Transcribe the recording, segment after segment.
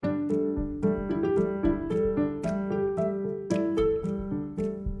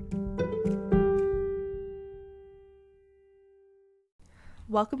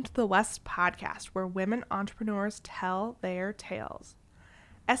Welcome to the West podcast, where women entrepreneurs tell their tales.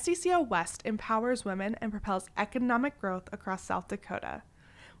 SDCO West empowers women and propels economic growth across South Dakota.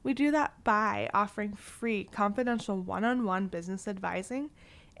 We do that by offering free, confidential one-on-one business advising,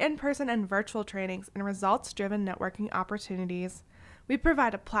 in-person and virtual trainings, and results-driven networking opportunities. We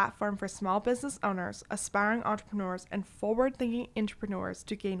provide a platform for small business owners, aspiring entrepreneurs, and forward-thinking entrepreneurs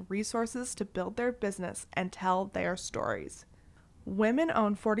to gain resources to build their business and tell their stories. Women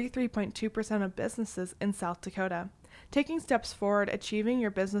own 43.2% of businesses in South Dakota. Taking steps forward, achieving your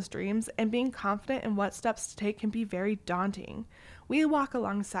business dreams, and being confident in what steps to take can be very daunting. We walk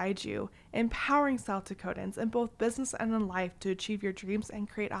alongside you, empowering South Dakotans in both business and in life to achieve your dreams and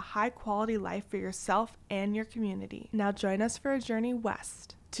create a high-quality life for yourself and your community. Now join us for a journey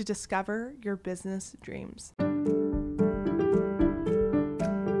west to discover your business dreams.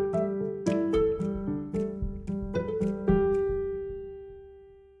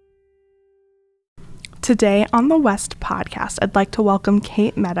 Today on the West podcast, I'd like to welcome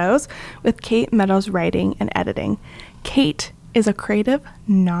Kate Meadows with Kate Meadows Writing and Editing. Kate is a creative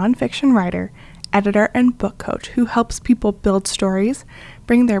nonfiction writer, editor, and book coach who helps people build stories,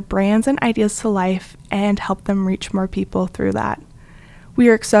 bring their brands and ideas to life, and help them reach more people through that. We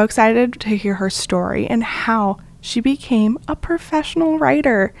are so excited to hear her story and how she became a professional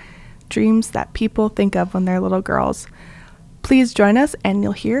writer, dreams that people think of when they're little girls. Please join us and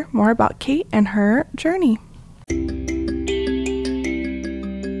you'll hear more about Kate and her journey.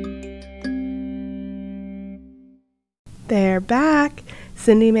 They're back.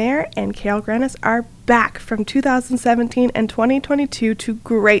 Cindy Mayer and Carol Granis are back from 2017 and 2022 to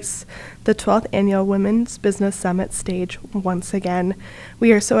grace the 12th Annual Women's Business Summit stage once again.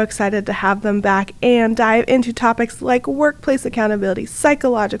 We are so excited to have them back and dive into topics like workplace accountability,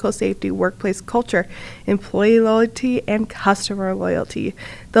 psychological safety, workplace culture, employee loyalty, and customer loyalty.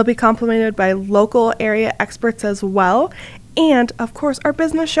 They'll be complemented by local area experts as well. And, of course, our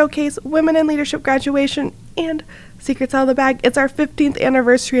business showcase, Women in Leadership graduation, and secrets out of the bag. It's our 15th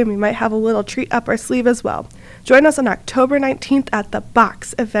anniversary, and we might have a little treat up our sleeve as well. Join us on October 19th at the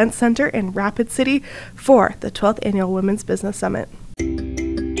Box Event Center in Rapid City for the 12th Annual Women's Business Summit.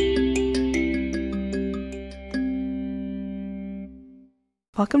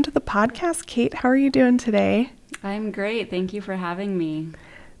 Welcome to the podcast, Kate. How are you doing today? I'm great. Thank you for having me.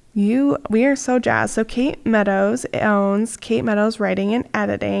 We are so jazzed. So Kate Meadows owns Kate Meadows Writing and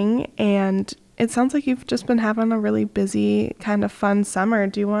Editing, and it sounds like you've just been having a really busy, kind of fun summer.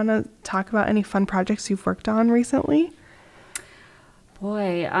 Do you want to talk about any fun projects you've worked on recently?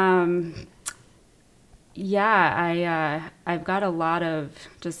 Boy, I've got a lot of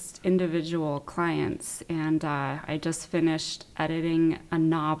just individual clients, and I just finished editing a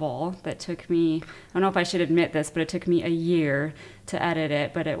novel that took me, I don't know if I should admit this, but it took me a year to edit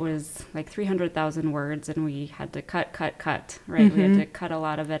it, but it was like 300,000 words, and we had to cut, right? Mm-hmm. We had to cut a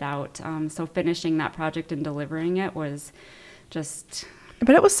lot of it out. So finishing that project and delivering it was just...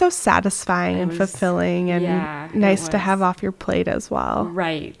 But it was so satisfying and fulfilling and nice to have off your plate as well.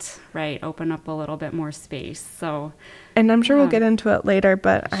 Right. Open up a little bit more space. So, and I'm sure we'll get into it later,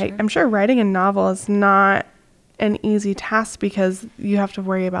 but sure. I'm sure writing a novel is not an easy task because you have to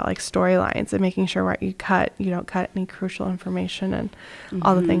worry about like storylines and making sure what you don't cut any crucial information and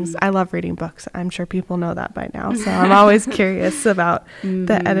all the things. I love reading books. I'm sure people know that by now. So I'm always curious about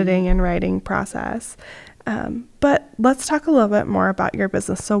the editing and writing process. But let's talk a little bit more about your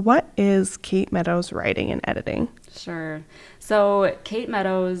business. So what is Kate Meadows Writing and Editing? Sure. So Kate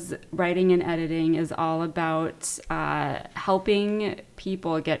Meadows Writing and Editing is all about helping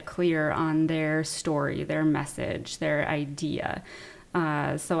people get clear on their story, their message, their idea.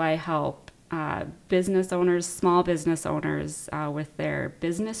 So I help business owners, small business owners with their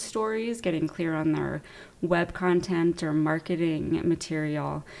business stories, getting clear on their web content or marketing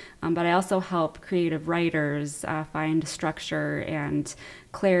material. But I also help creative writers find structure and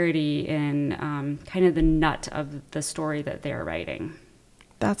clarity in kind of the nut of the story that they're writing.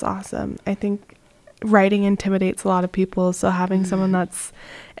 That's awesome. I think writing intimidates a lot of people. So having someone that's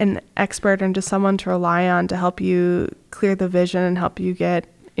an expert and just someone to rely on to help you clear the vision and help you get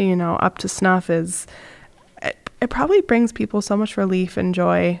up to snuff it probably brings people so much relief and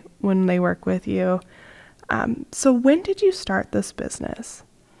joy when they work with you. So when did you start this business?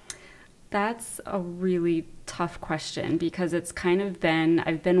 That's a really tough question because it's kind of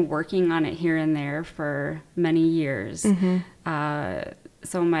I've been working on it here and there for many years.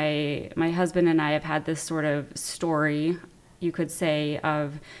 So my husband and I have had this sort of story, you could say,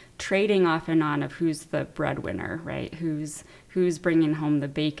 of trading off and on of who's the breadwinner, right? Who's bringing home the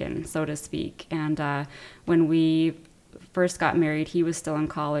bacon, so to speak. And when we first got married, he was still in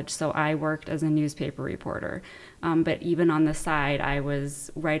college, so I worked as a newspaper reporter. But even on the side, I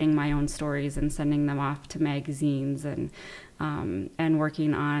was writing my own stories and sending them off to magazines and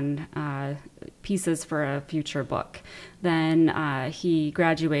working on pieces for a future book. Then he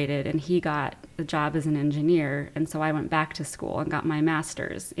graduated and he got a job as an engineer, and so I went back to school and got my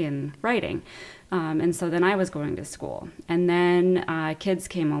master's in writing. And so then I was going to school, and then kids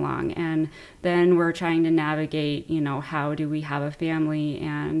came along, and then we're trying to navigate, how do we have a family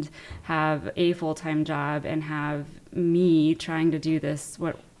and have a full-time job and have me trying to do this,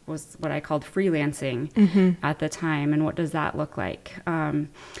 what I called freelancing at the time, and what does that look like? And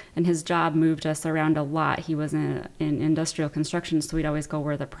his job moved us around a lot. He was in industrial construction, so we'd always go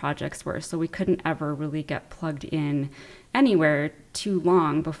where the projects were. So we couldn't ever really get plugged in anywhere too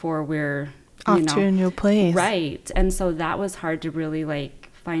long before we're off to a new place. Right. And so that was hard to really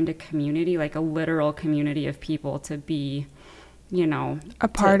find a community, like a literal community of people to be, a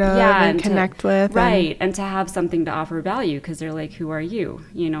part of and connect with. Right. And to have something to offer value, because they're like, who are you?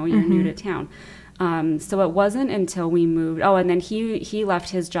 You're new to town. So it wasn't until we moved. Oh, and then he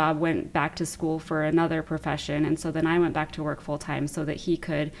left his job, went back to school for another profession. And so then I went back to work full time so that he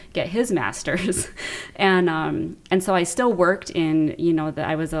could get his master's. And so I still worked in,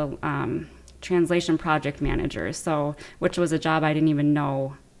 I was a translation project manager, which was a job I didn't even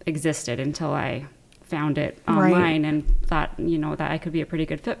know existed until I found it online and thought, that I could be a pretty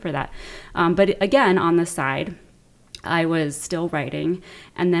good fit for that. But again, on the side, I was still writing,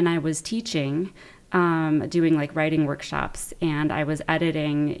 and then I was teaching, doing writing workshops, and I was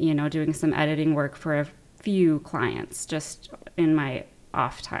editing, doing some editing work for a few clients just in my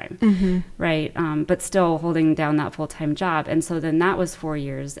off time, right? But still holding down that full-time job. And so then that was 4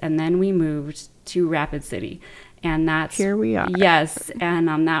 years, and then we moved to Rapid City, and that's here we are. Yes, and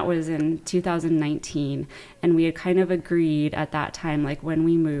that was in 2019, and we had kind of agreed at that time, when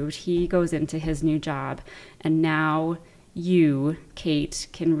we moved, he goes into his new job, and now you, Kate,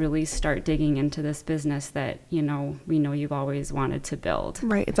 can really start digging into this business that we know you've always wanted to build.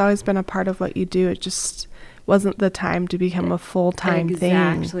 Right. It's always been a part of what you do. It just wasn't the time to become a full-time thing.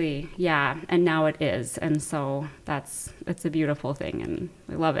 Exactly. Yeah. And now it is. And so it's a beautiful thing, and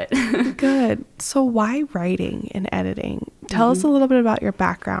I love it. Good. So why writing and editing? Tell us a little bit about your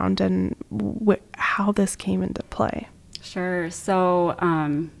background and how this came into play. Sure. So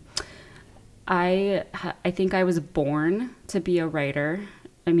I think I was born to be a writer.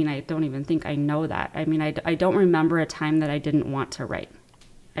 I mean, I don't even think I know that. I mean, I don't remember a time that I didn't want to write.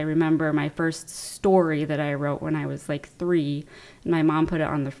 I remember my first story that I wrote when I was 3, and my mom put it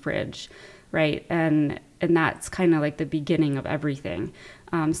on the fridge, right? And that's kind of the beginning of everything.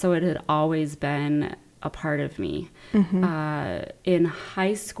 So it had always been a part of me. In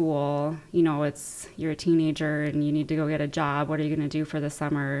high school, you're a teenager and you need to go get a job. What are you going to do for the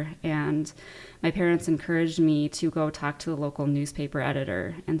summer? And my parents encouraged me to go talk to the local newspaper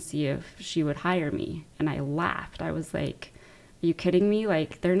editor and see if she would hire me. And I laughed. I was like, are you kidding me?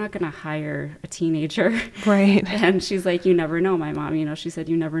 They're not going to hire a teenager. Right. And she's like, you never know, my mom. She said,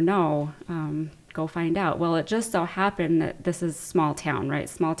 you never know. Go find out. Well, it just so happened that this is small town, right?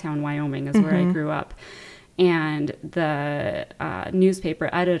 Small town Wyoming is where I grew up. And the newspaper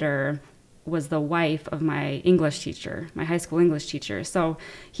editor was the wife of my English teacher, my high school English teacher. So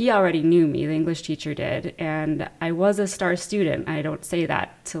he already knew me, the English teacher did. And I was a star student. I don't say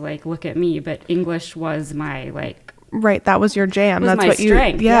that to look at me, but English was my right, that was your jam. That's my what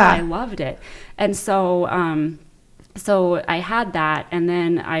strength. Yeah, I loved it. And so so I had that, and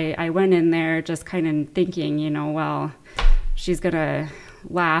then I went in there just kind of thinking, well, she's gonna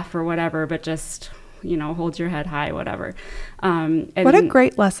laugh or whatever, but just hold your head high, whatever. And what a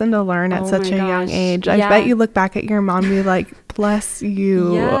great lesson to learn at such a young age. I bet you look back at your mom and be like, bless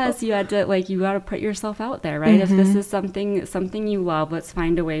you. Yes, you had to you got to put yourself out there, right? If this is something you love, let's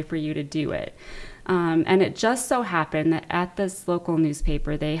find a way for you to do it. And it just so happened that at this local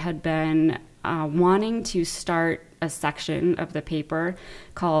newspaper, they had been wanting to start a section of the paper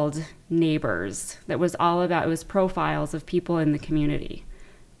called Neighbors that was all about, it was profiles of people in the community.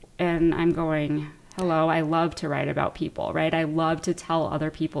 And I'm going, hello, I love to write about people, right? I love to tell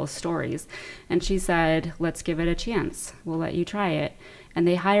other people's stories. And she said, let's give it a chance. We'll let you try it. And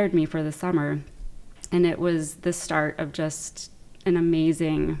they hired me for the summer. And it was the start of just an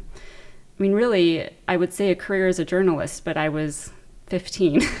amazing, really, I would say a career as a journalist, but I was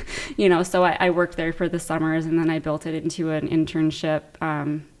 15, so I worked there for the summers, and then I built it into an internship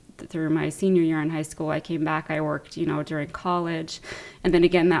through my senior year in high school. I came back, I worked, during college. And then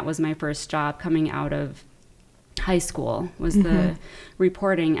again, that was my first job coming out of high school, was the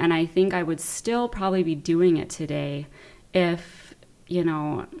reporting. And I think I would still probably be doing it today if,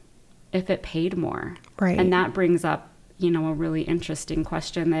 if it paid more. Right. And that brings up, a really interesting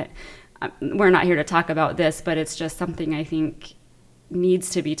question that we're not here to talk about this, but it's just something I think needs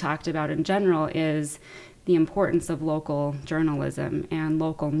to be talked about in general, is the importance of local journalism and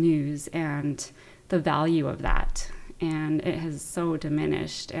local news and the value of that. And it has so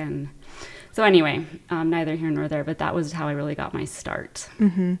diminished. And so anyway, neither here nor there, but that was how I really got my start.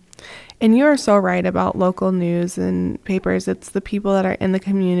 Mm-hmm. And you are so right about local news and papers. It's the people that are in the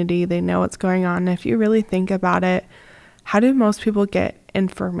community. They know what's going on. If you really think about it, how do most people get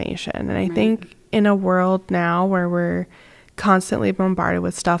information? And I think in a world now where we're constantly bombarded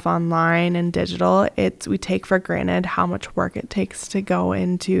with stuff online and digital, we take for granted how much work it takes to go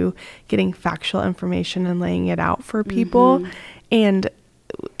into getting factual information and laying it out for people. And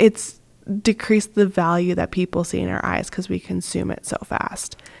it's decreased the value that people see in our eyes because we consume it so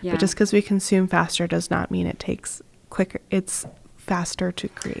fast. But just because we consume faster does not mean it takes quicker. It's faster to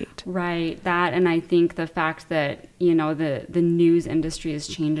create. Right. That, and I think the fact that, the news industry is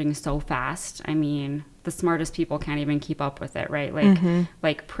changing so fast. I mean, the smartest people can't even keep up with it, right?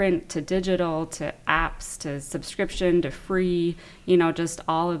 Like print to digital to apps to subscription to free, just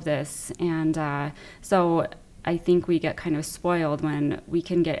all of this. And so I think we get kind of spoiled when we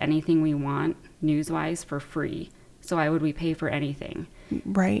can get anything we want news-wise for free. So why would we pay for anything?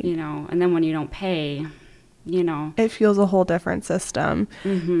 Right. And then when you don't pay, it feels a whole different system.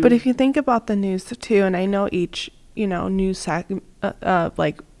 But if you think about the news too, and I know each, news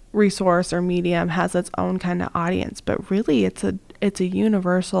like resource or medium has its own kind of audience, but really it's a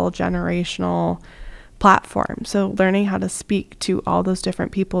universal generational platform. So learning how to speak to all those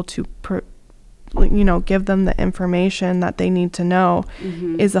different people to give them the information that they need to know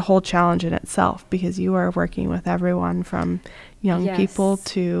is a whole challenge in itself, because you are working with everyone from young people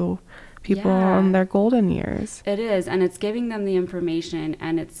to people in their golden years. It is, and it's giving them the information,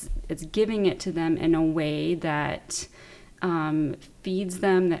 and it's giving it to them in a way that feeds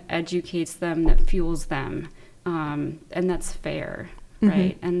them, that educates them, that fuels them, and that's fair,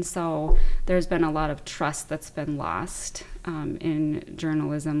 right? And so there's been a lot of trust that's been lost in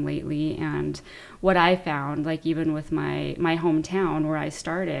journalism lately. And what I found, like even with my hometown where I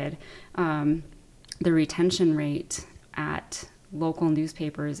started, the retention rate at local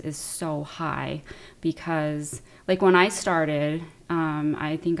newspapers is so high, because like when I started,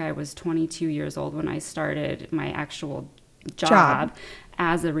 I think I was 22 years old when I started my actual job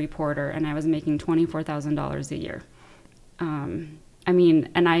as a reporter, and I was making $24,000 a year. I mean,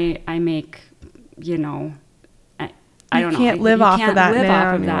 and I make, I don't know. You can't live off of that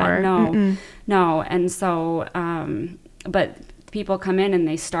anymore. No. And so, but people come in and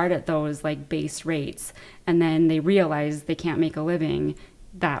they start at those like base rates, and then they realize they can't make a living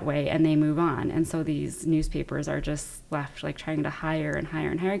that way, and they move on. And so these newspapers are just left like trying to hire and hire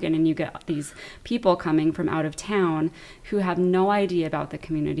and hire again. And you get these people coming from out of town who have no idea about the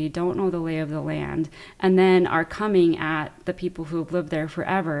community, don't know the lay of the land, and then are coming at the people who have lived there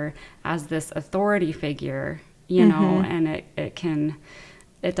forever as this authority figure, and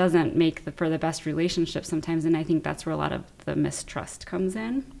it doesn't make for the best relationship sometimes. And I think that's where a lot of the mistrust comes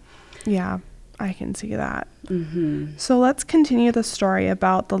in. Yeah, I can see that. So let's continue the story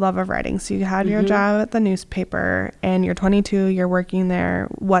about the love of writing. So you had your job at the newspaper, and you're 22, you're working there.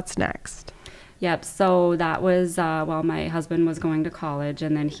 What's next? Yep. So that was while my husband was going to college,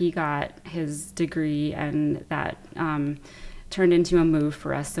 and then he got his degree, and that turned into a move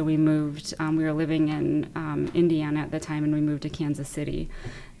for us. So we moved. We were living in Indiana at the time, and we moved to Kansas City.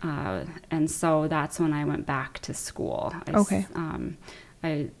 And so that's when I went back to school.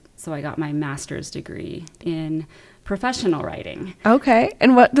 So I got my master's degree in professional writing. Okay.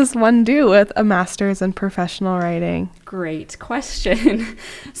 And what does one do with a master's in professional writing? Great question.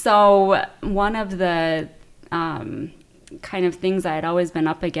 So one of the kind of things I had always been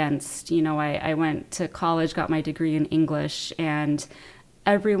up against, I went to college, got my degree in English, and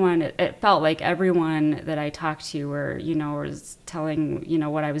it felt like everyone that I talked to was telling,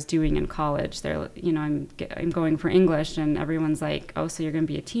 what I was doing in college. They're, I'm going for English, and everyone's like, oh, so you're going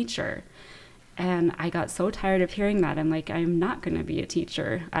to be a teacher. And I got so tired of hearing that. I'm like, I'm not going to be a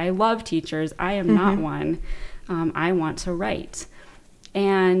teacher. I love teachers. I am not one. I want to write.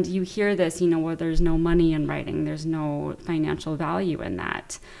 And you hear this, well, there's no money in writing. There's no financial value in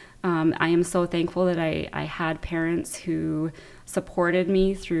that. I am so thankful that I had parents who supported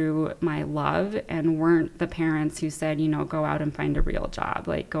me through my love, and weren't the parents who said, go out and find a real job,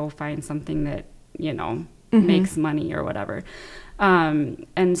 like go find something that, makes money or whatever.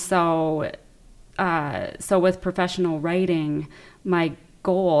 And so with professional writing, my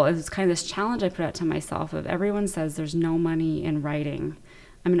goal, it was kind of this challenge I put out to myself of everyone says there's no money in writing.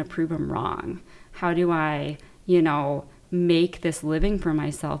 I'm going to prove them wrong. How do I, make this living for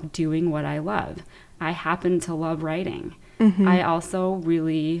myself doing what I love? I happen to love writing. I also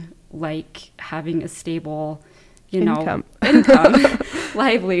really like having a stable, income,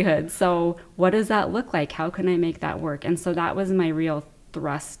 livelihood. So what does that look like? How can I make that work? And so that was my real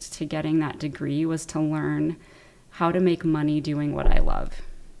thrust to getting that degree, was to learn how to make money doing what I love.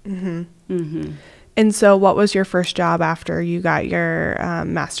 And so what was your first job after you got your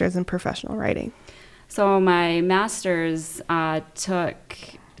master's in professional writing? So my master's took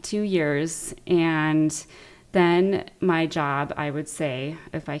 2 years, and then my job, I would say,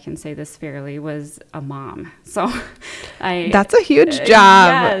 if I can say this fairly, was a mom. So that's a huge job.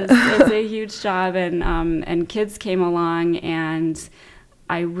 Yes, it's a huge job. And kids came along, and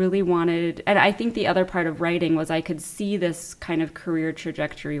I really wanted, and I think the other part of writing was I could see this kind of career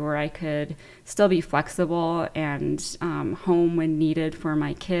trajectory where I could still be flexible and home when needed for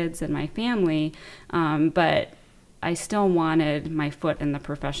my kids and my family, but I still wanted my foot in the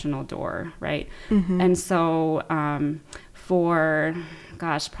professional door, right? And so for,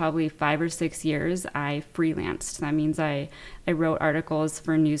 probably 5 or 6 years, I freelanced. That means I wrote articles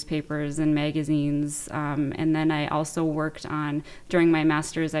for newspapers and magazines. And then I also worked on, during my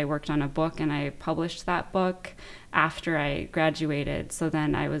master's, I worked on a book, and I published that book after I graduated. So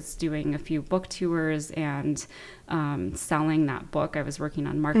then I was doing a few book tours and selling that book. I was working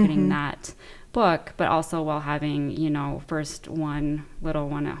on marketing that book, but also while having, first one little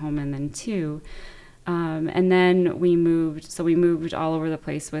one at home and then two. And then we moved all over the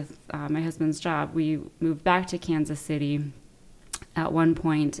place with my husband's job. We moved back to Kansas City at one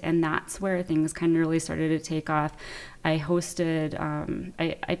point, and that's where things kind of really started to take off. I hosted,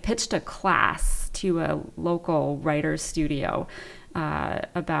 I pitched a class to a local writer's studio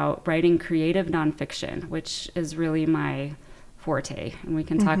about writing creative nonfiction, which is really my forte, and we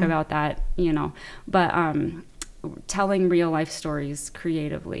can talk about that, but telling real life stories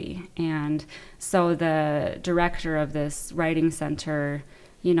creatively. And so the director of this writing center,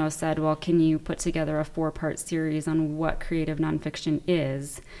 said, well, can you put together a 4-part series on what creative nonfiction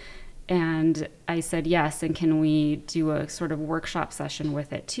is? And I said yes, and can we do a sort of workshop session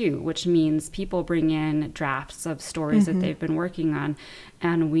with it too, which means people bring in drafts of stories that they've been working on,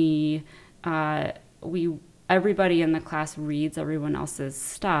 and we everybody in the class reads everyone else's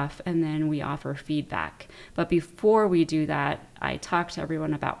stuff, and then we offer feedback. But before we do that, I talk to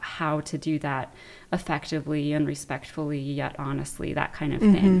everyone about how to do that effectively and respectfully, yet honestly, that kind of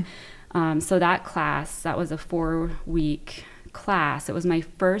thing. So that class, that was a 4-week class. It was my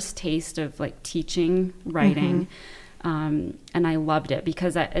first taste of teaching writing. And I loved it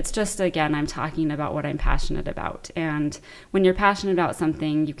because it's just, again, I'm talking about what I'm passionate about. And when you're passionate about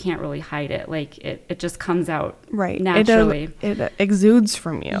something, you can't really hide it. It just comes out naturally. It exudes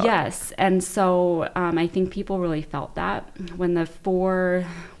from you. Yes. And so I think people really felt that. When the 4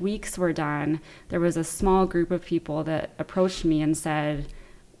 weeks were done, there was a small group of people that approached me and said,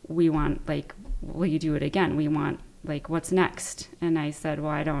 we want, will you do it again? We want, what's next? And I said,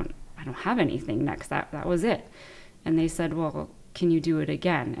 well, I don't have anything next. That was it. And they said, well, can you do it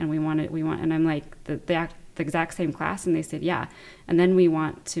again? And we want, and I'm like, the exact same class? And they said, yeah. And then we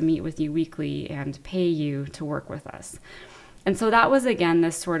want to meet with you weekly and pay you to work with us. And so that was, again,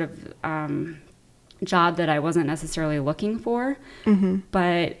 this sort of job that I wasn't necessarily looking for,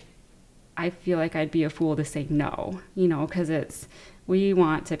 but I feel like I'd be a fool to say no, because we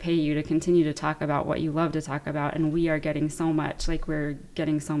want to pay you to continue to talk about what you love to talk about, and we are getting so much, we're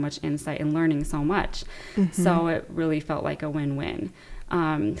getting so much insight and learning so much. So it really felt like a win-win.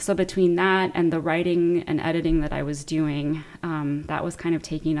 So between that and the writing and editing that I was doing, that was kind of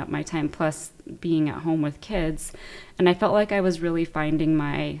taking up my time, plus being at home with kids. And I felt like I was really finding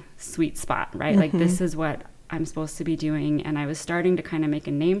my sweet spot, right? This is what I'm supposed to be doing. And I was starting to kind of make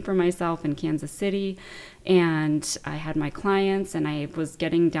a name for myself in Kansas City. And I had my clients, and I was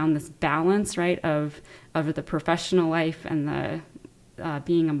getting down this balance, right, of the professional life and the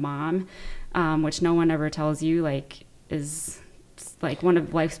being a mom, which no one ever tells you, is one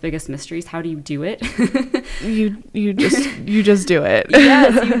of life's biggest mysteries. How do you do it? you just do it.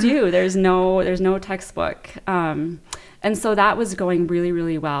 Yes, you do. There's no textbook. And so that was going really,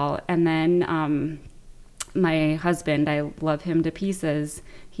 really well. And then my husband, I love him to pieces.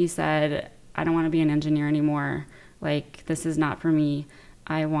 He said, I don't want to be an engineer anymore. This is not for me.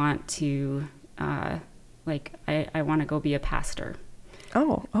 I want to, I want to go be a pastor.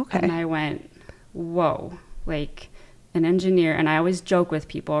 Oh, okay. And I went, whoa, an engineer. And I always joke with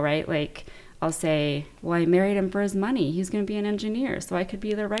people, right? I'll say, well, I married him for his money. He's going to be an engineer, so I could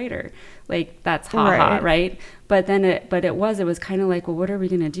be the writer. Like, that's ha-ha, right? But then it was kind of like, well, what are we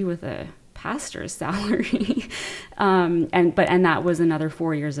going to do with a pastor's salary? And that was another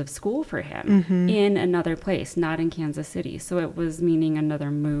 4 years of school for him in another place, not in Kansas City. So it was meaning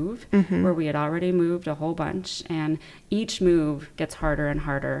another move where we had already moved a whole bunch. And each move gets harder and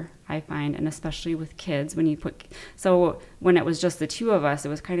harder, I find, and especially with kids, so when it was just the two of us, it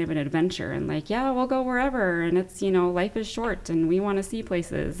was kind of an adventure and like, yeah, we'll go wherever. And it's, life is short and we want to see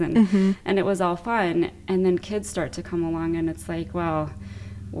places and it was all fun. And then kids start to come along and it's like, well,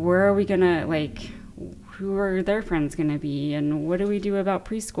 where are we gonna, like, who are their friends gonna be, and what do we do about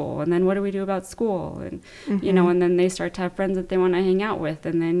preschool, and then what do we do about school, and and then they start to have friends that they want to hang out with,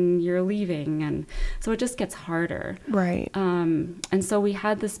 and then you're leaving, and so it just gets harder, right? And so we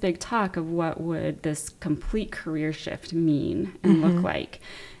had this big talk of what would this complete career shift mean and look like,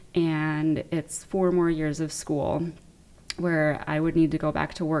 and it's 4 more years of school where I would need to go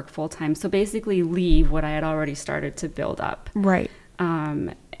back to work full time, so basically leave what I had already started to build up, right?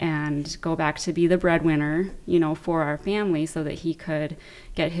 And go back to be the breadwinner, for our family so that he could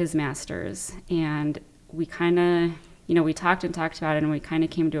get his master's. And we kind of, we talked about it and we kind of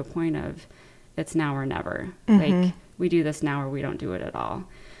came to a point of it's now or never. Like, we do this now or we don't do it at all.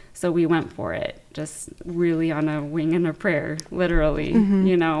 So we went for it, just really on a wing and a prayer, literally,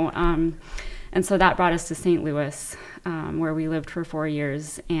 And so that brought us to St. Louis, where we lived for 4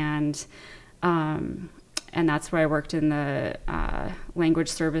 years. And that's where I worked in the language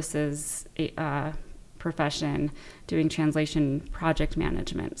services profession, doing translation project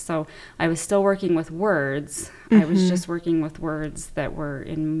management. So I was still working with words. I was just working with words that were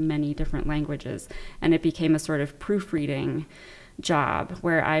in many different languages. And it became a sort of proofreading job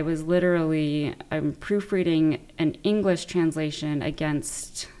where I was I'm proofreading an English translation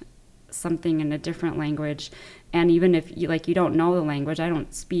against something in a different language. And even if you don't know the language, I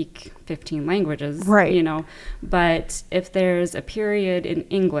don't speak 15 languages, right? But if there's a period in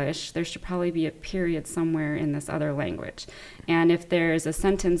English, there should probably be a period somewhere in this other language. And if there's a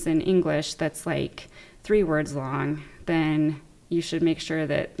sentence in English that's like 3 words long, then you should make sure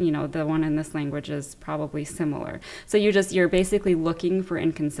that, the one in this language is probably similar. So you're basically looking for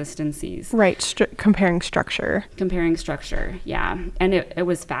inconsistencies. Right, comparing structure. Comparing structure, yeah. And it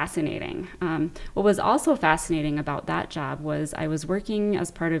was fascinating. What was also fascinating about that job was I was working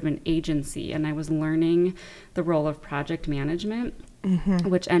as part of an agency and I was learning the role of project management,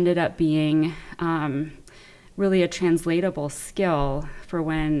 which ended up being really a translatable skill for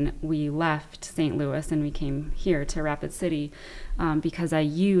when we left St. Louis and we came here to Rapid City, because I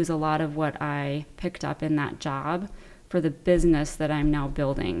use a lot of what I picked up in that job for the business that I'm now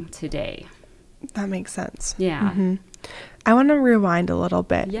building today. That makes sense. Yeah. I want to rewind a little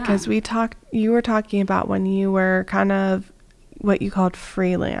bit because Yeah. you were talking about when you were kind of what you called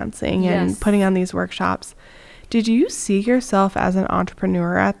freelancing and putting on these workshops. Did you see yourself as an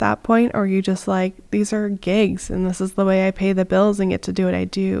entrepreneur at that point, or you just like, these are gigs and this is the way I pay the bills and get to do what I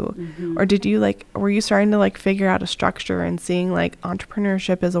do? Or did you were you starting to figure out a structure and seeing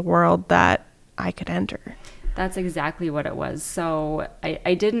entrepreneurship is a world that I could enter? That's exactly what it was. So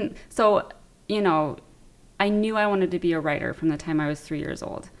I knew I wanted to be a writer from the time I was 3 years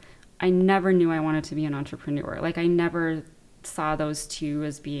old. I never knew I wanted to be an entrepreneur. I never saw those two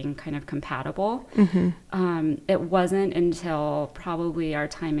as being kind of compatible. It wasn't until probably our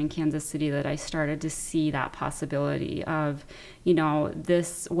time in Kansas City that I started to see that possibility of,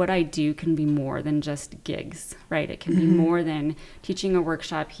 what I do can be more than just gigs, right? It can be more than teaching a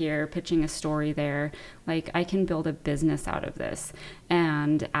workshop here, pitching a story there. I can build a business out of this.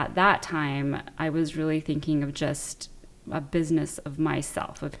 And at that time, I was really thinking of just a business of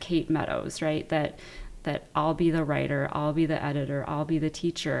myself, of Kate Meadows, right? That I'll be the writer, I'll be the editor, I'll be the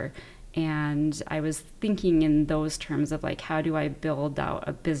teacher. And I was thinking in those terms of how do I build out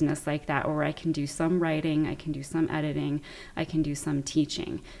a business like that where I can do some writing, I can do some editing, I can do some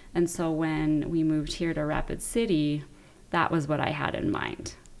teaching. And so when we moved here to Rapid City, that was what I had in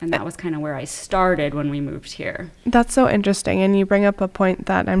mind. And that was kind of where I started when we moved here. That's so interesting. And you bring up a point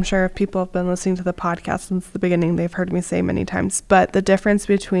that I'm sure if people have been listening to the podcast since the beginning, they've heard me say many times. But the difference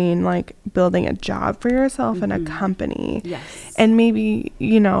between building a job for yourself and a company. Yes. And maybe,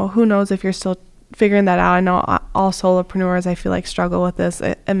 who knows if you're still figuring that out. I know all solopreneurs, I feel struggle with this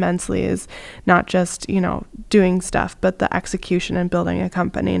immensely, is not just, doing stuff, but the execution and building a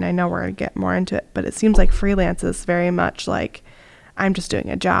company. And I know we're going to get more into it, but it seems like freelance is very much I'm just doing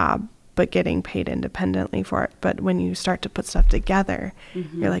a job, but getting paid independently for it. But when you start to put stuff together,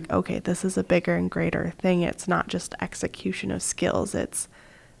 you're okay, this is a bigger and greater thing. It's not just execution of skills. It's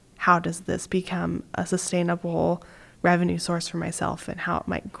how does this become a sustainable revenue source for myself and how it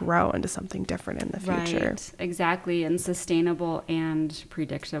might grow into something different in the future. Right, exactly. And sustainable and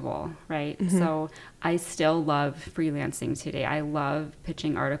predictable, right? So I still love freelancing today. I love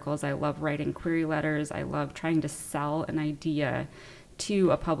pitching articles. I love writing query letters. I love trying to sell an idea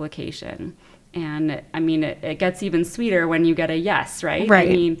to a publication. And I mean, it gets even sweeter when you get a yes, right? Right.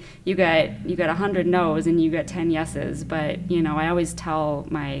 I mean, you get 100 no's and you get 10 yeses. But, you know, I always tell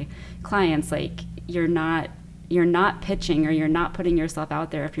my clients, like, you're not pitching or you're not putting yourself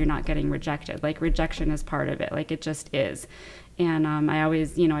out there if you're not getting rejected. Like, rejection is part of it. Like, it just is. And I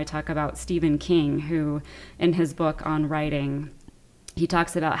always, I talk about Stephen King, who in his book on writing, he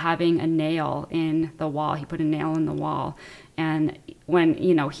talks about having a nail in the wall. He put a nail in the wall. And when,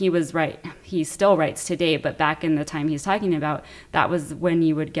 he was he still writes today, but back in the time he's talking about, that was when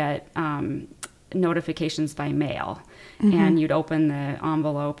you would get notifications by mail. And you'd open the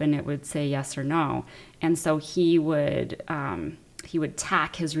envelope and it would say yes or no. And so he would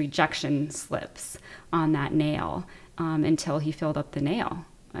tack his rejection slips on that nail until he filled up the nail.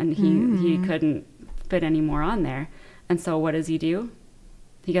 And he couldn't fit any more on there. And so what does he do?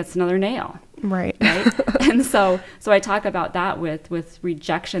 He gets another nail. Right. And so I talk about that with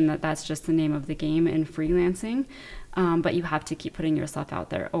rejection, that's just the name of the game in freelancing. But you have to keep putting yourself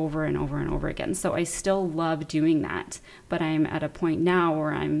out there over and over and over again. So I still love doing that, but I'm at a point now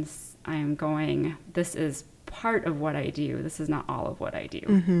where I'm going, this is part of what I do. This is not all of what I do.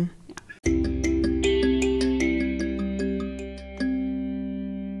 Yeah.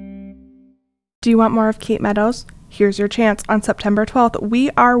 Do you want more of Kate Meadows? Here's your chance. On September 12th, we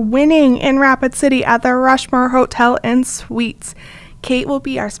are winning in Rapid City at the Rushmore Hotel and Suites. Kate will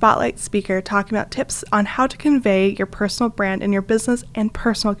be our spotlight speaker talking about tips on how to convey your personal brand in your business and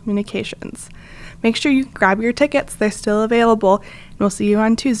personal communications. Make sure you grab your tickets. They're still available. And we'll see you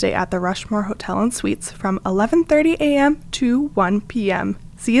on Tuesday at the Rushmore Hotel and Suites from 11:30 a.m. to 1 p.m.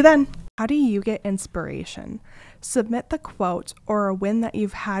 See you then. How do you get inspiration? Submit the quote or a win that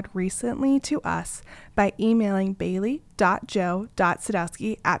you've had recently to us by emailing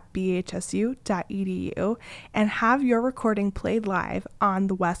bailey.joe.sadowski@bhsu.edu and have your recording played live on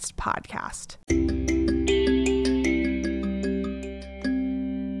the West podcast.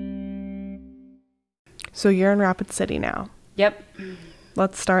 So you're in Rapid City now. Yep.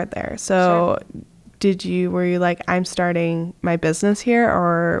 Let's start there. So sure. Were you like, I'm starting my business here,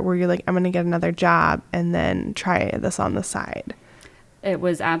 or were you like, I'm going to get another job and then try this on the side? It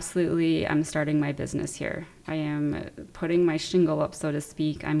was absolutely, I'm starting my business here. I am putting my shingle up, so to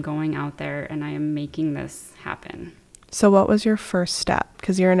speak. I'm going out there and I am making this happen. So what was your first step?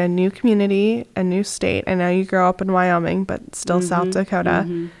 Because you're in a new community, a new state. I know you grew up in Wyoming, but still South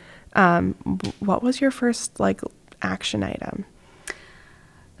Dakota. What was your first action item?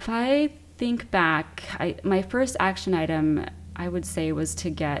 If I think back, my first action item, I would say, was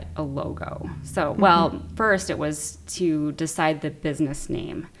to get a logo. So, first it was to decide the business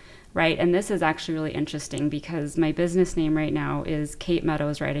name, right? And this is actually really interesting because my business name right now is Kate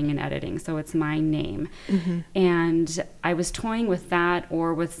Meadows Writing and Editing. So it's my name. And I was toying with that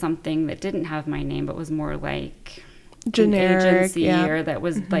or with something that didn't have my name, but was more like generic, an agency or that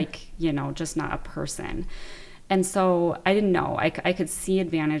was just not a person. And so I didn't know. I could see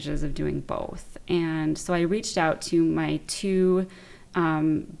advantages of doing both. And so I reached out to my two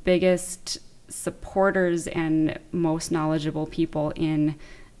biggest supporters and most knowledgeable people in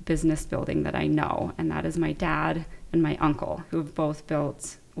business building that I know. And that is my dad and my uncle, who have both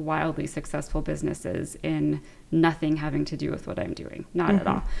built wildly successful businesses in nothing having to do with what I'm doing. Not at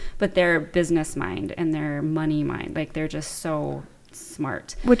all. But their business mind and their money mind, they're just so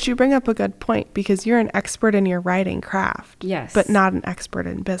smart. Which you bring up a good point, because you're an expert in your writing craft. Yes. But not an expert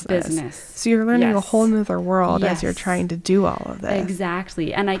in business. So you're learning a whole nother world as you're trying to do all of this.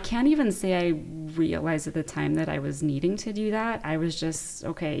 Exactly. And I can't even say I realized at the time that I was needing to do that. I was just,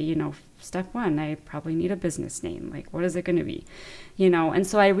 step one, I probably need a business name. What is it going to be? And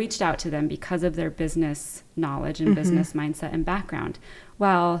so I reached out to them because of their business knowledge and business mindset and background.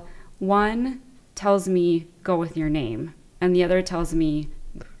 Well, one tells me, go with your name. And the other tells me,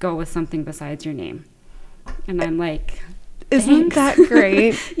 go with something besides your name. And I'm like, isn't that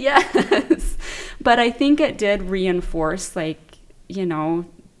great? Yes. But I think it did reinforce, I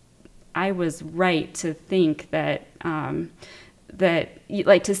was right to think that, to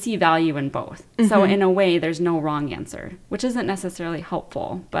see value in both. So in a way, there's no wrong answer, which isn't necessarily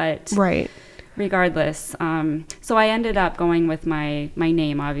helpful, but regardless. So I ended up going with my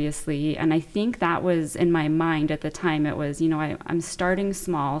name, obviously. And I think that was in my mind at the time. It was, I'm starting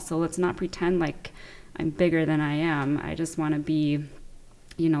small, so let's not pretend like I'm bigger than I am. I just want to be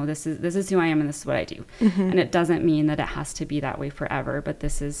this is who I am and this is what I do. And it doesn't mean that it has to be that way forever, but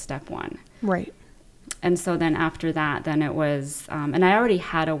this is step one. Right. And so then after that, then it was, and I already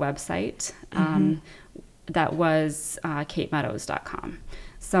had a website that was katemeadows.com.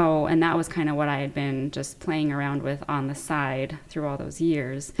 So, and that was kind of what I had been just playing around with on the side through all those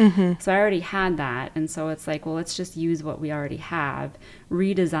years. So I already had that. And so it's like, well, let's just use what we already have,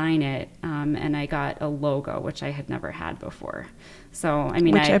 redesign it. And I got a logo, which I had never had before. So, I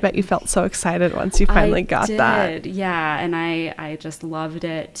mean, I bet you felt so excited once you finally got that. Yeah. And I just loved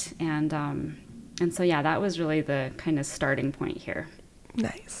it. And so, yeah, that was really the kind of starting point here.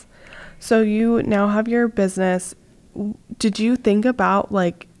 Nice. So you now have your business. Did you think about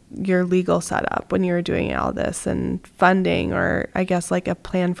like your legal setup when you were doing all this and funding, or I guess like a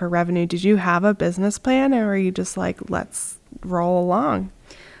plan for revenue? Did you have a business plan, or are you just like, let's roll along?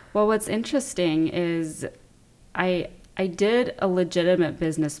 Well, what's interesting is I did a legitimate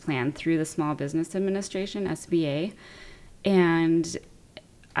business plan through the Small Business Administration, SBA, and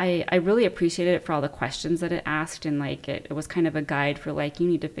I really appreciated it for all the questions that it asked, and like it was kind of a guide for like, you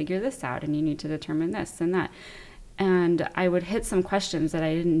need to figure this out and you need to determine this and that. And I would hit some questions that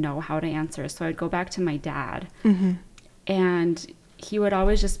I didn't know how to answer. So I'd go back to my dad and he would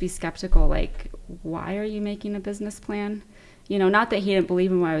always just be skeptical, like, why are you making a business plan? Not that he didn't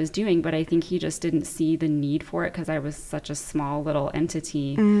believe in what I was doing, but I think he just didn't see the need for it because I was such a small little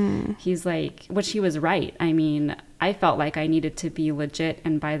entity. He's like, which he was right. I mean, I felt like I needed to be legit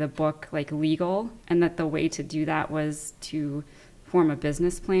and by the book, like legal, and that the way to do that was to form a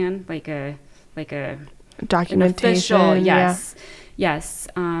business plan, like a documentation. Official, yes.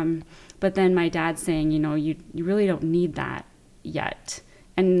 But then my dad saying, you really don't need that yet.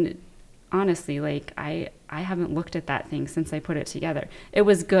 And honestly, like I haven't looked at that thing since I put it together. It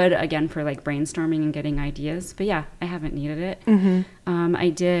was good again for like brainstorming and getting ideas, but yeah, I haven't needed it. I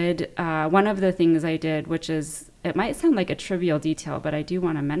did one of the things I did, which is, it might sound like a trivial detail, but I do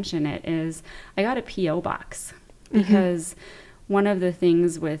want to mention it, is I got a PO box because one of the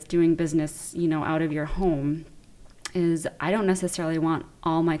things with doing business, out of your home is I don't necessarily want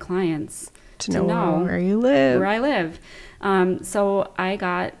all my clients to know where you live, where I live. So I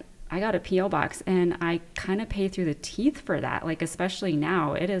got a PO box, and I kind of pay through the teeth for that. Like, especially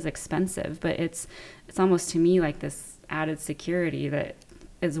now, it is expensive, but it's almost to me like this added security that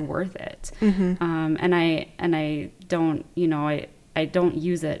is worth it. And I don't, I don't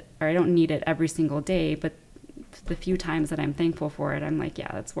use it, or I don't need it every single day, but the few times that I'm thankful for it, I'm like,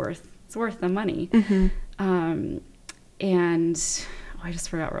 yeah, it's worth the money. And I just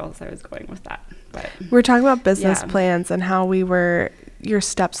forgot where else I was going with that. But we're talking about business plans and how we were your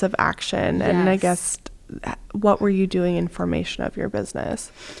steps of action. And I guess, what were you doing in formation of your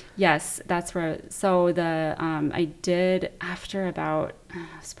business? Yes, that's where. So I did, after about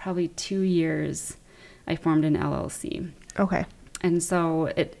it's probably 2 years, I formed an LLC. Okay. And so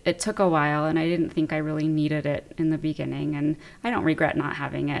it took a while, and I didn't think I really needed it in the beginning, and I don't regret not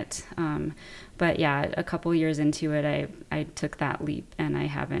having it. But yeah, a couple years into it, I took that leap, and I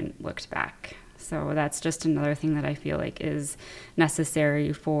haven't looked back. So that's just another thing that I feel like is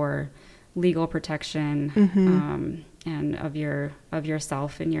necessary for legal protection and of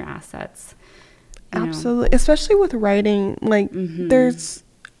yourself and your assets. Absolutely, especially with writing. Like there's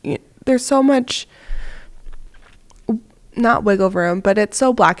so much. Not wiggle room, but it's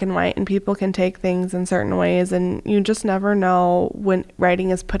so black and white, and people can take things in certain ways, and you just never know when writing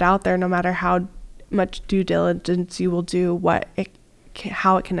is put out there, no matter how much due diligence you will do,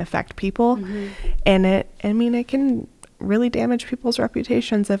 how it can affect people. And it can really damage people's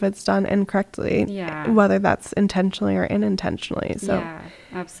reputations if it's done incorrectly, whether that's intentionally or unintentionally. So yeah,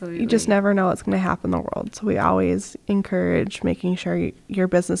 absolutely. You just never know what's going to happen in the world. So we always encourage making sure your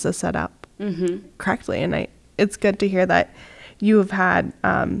business is set up correctly. And it's good to hear that you have had,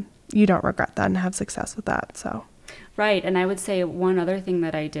 you don't regret that and have success with that. So, right. And I would say one other thing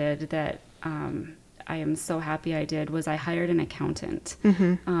that I did that I am so happy I did was I hired an accountant.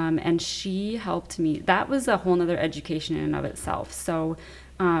 And she helped me. That was a whole nother education in and of itself. So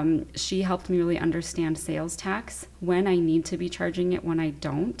she helped me really understand sales tax, when I need to be charging it, when I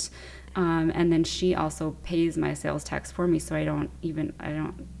don't. And then she also pays my sales tax for me, so I don't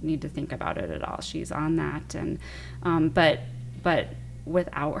need to think about it at all. She's on that, and but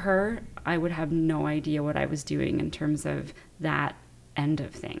without her, I would have no idea what I was doing in terms of that end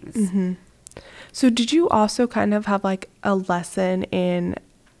of things. So did you also kind of have like a lesson in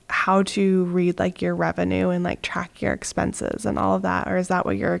how to read like your revenue and like track your expenses and all of that, or is that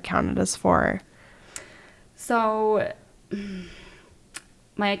what your accountant is for? So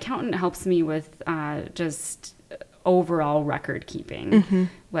my accountant helps me with just overall record keeping,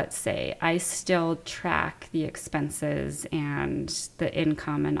 let's say. I still track the expenses and the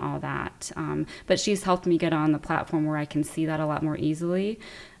income and all that. But she's helped me get on the platform where I can see that a lot more easily.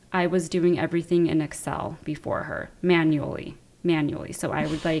 I was doing everything in Excel before her, manually. So I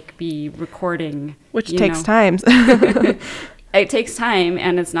would like be recording. Which takes time. It takes time,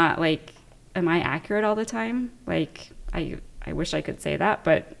 and it's not like, am I accurate all the time? Like, I wish I could say that,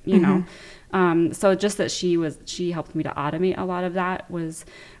 but you know. So just that she helped me to automate a lot of that was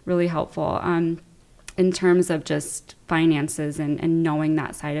really helpful. In terms of just finances and knowing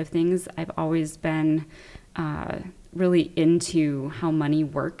that side of things, I've always been really into how money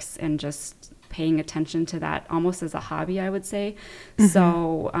works and just paying attention to that almost as a hobby, I would say.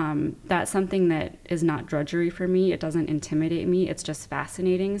 So that's something that is not drudgery for me. It doesn't intimidate me. It's just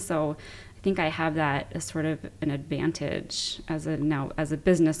fascinating. So I think I have that as sort of an advantage as a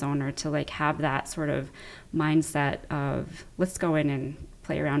business owner to like have that sort of mindset of let's go in and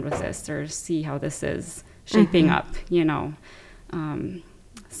play around with this or see how this is shaping up, you know.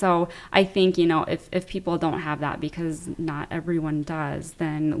 So I think, you know, if people don't have that, because not everyone does,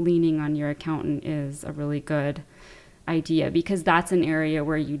 then leaning on your accountant is a really good idea, because that's an area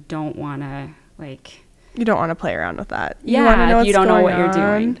where you don't want to like... You don't want to play around with that. You don't know what you're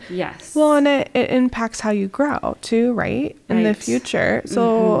doing. Yes. Well, and it impacts how you grow too, right? In the future.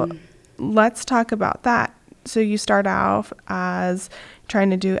 So let's talk about that. So you start out as trying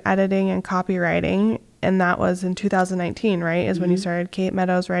to do editing and copywriting, and that was in 2019, right? Is when you started Kate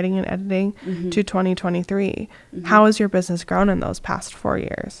Meadows Writing and Editing to 2023. How has your business grown in those past 4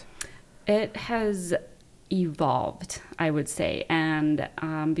 years? It has evolved, I would say. And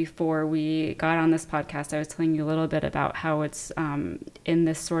before we got on this podcast, I was telling you a little bit about how it's in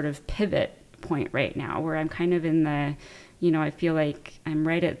this sort of pivot point right now, where I'm kind of in the, you know, I feel like I'm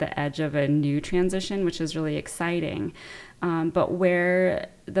right at the edge of a new transition, which is really exciting. But where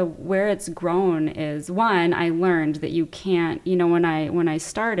it's grown is, one, I learned that you can't, you know, when I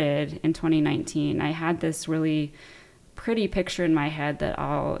started in 2019, I had this really pretty picture in my head that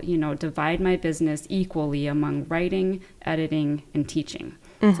I'll, you know, divide my business equally among writing, editing, and teaching.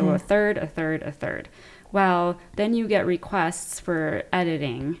 So a third. Well, then you get requests for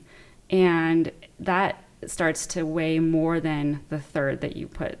editing, and that starts to weigh more than the third that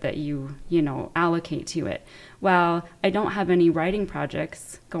you know, allocate to it. Well, I don't have any writing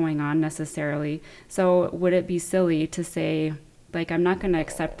projects going on necessarily. So would it be silly to say, like, I'm not going to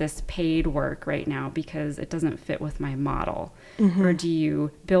accept this paid work right now because it doesn't fit with my model? Or do you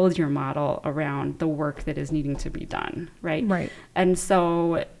build your model around the work that is needing to be done, right? Right. And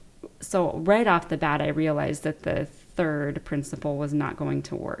so right off the bat, I realized that the third principle was not going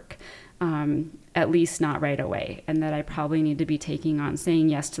to work, at least not right away, and that I probably need to be saying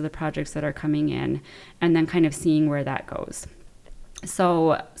yes to the projects that are coming in, and then kind of seeing where that goes.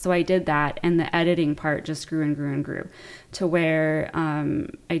 So I did that, and the editing part just grew and grew and grew to where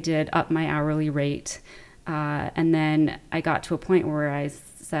I did up my hourly rate, and then I got to a point where I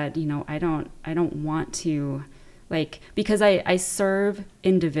said, you know, I don't want to, like, because I serve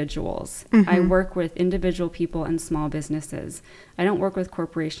individuals. I work with individual people and small businesses. I don't work with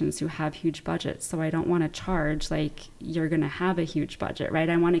corporations who have huge budgets, so I don't want to charge like you're going to have a huge budget, right?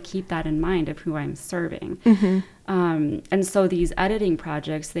 I want to keep that in mind of who I'm serving. And so these editing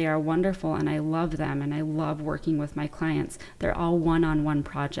projects, they are wonderful, and I love them, and I love working with my clients. They're all one-on-one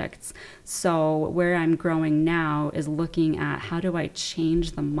projects. So where I'm growing now is looking at how do I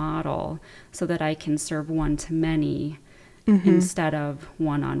change the model so that I can serve one-to-many instead of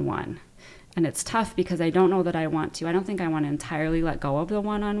one-on-one. And it's tough because I don't know that I want to. I don't think I want to entirely let go of the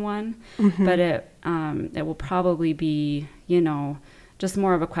one-on-one, but it will probably be, you know, just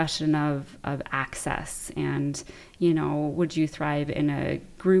more of a question of access. And, you know, would you thrive in a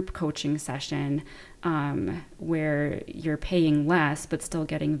group coaching session where you're paying less but still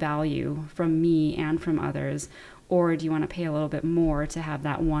getting value from me and from others? Or do you want to pay a little bit more to have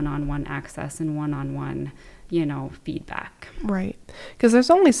that one-on-one access and one-on-one, you know, feedback? Right. Because there's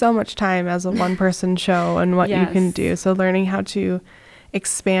only so much time as a one-person show and what you can do. So learning how to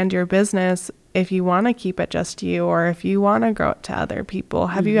expand your business if you want to keep it just you, or if you want to grow it to other people.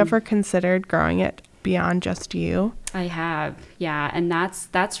 Have you ever considered growing it beyond just you? I have, yeah. And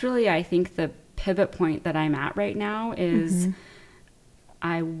that's really, I think, the pivot point that I'm at right now is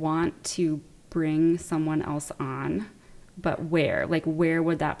I want to bring someone else on, but where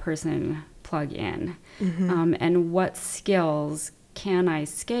would that person plug in? And what skills can I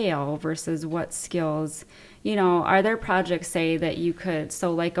scale versus what skills, you know, are there projects, say, that you could,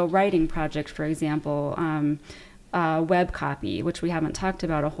 so like a writing project, for example, web copy, which we haven't talked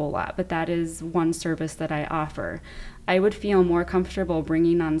about a whole lot, but that is one service that I offer. I would feel more comfortable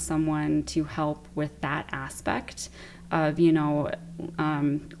bringing on someone to help with that aspect of,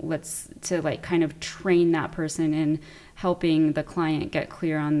 kind of train that person in helping the client get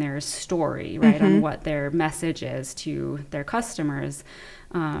clear on their story, right? On what their message is to their customers,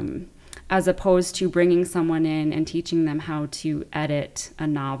 as opposed to bringing someone in and teaching them how to edit a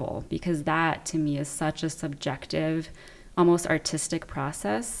novel, because that to me is such a subjective, almost artistic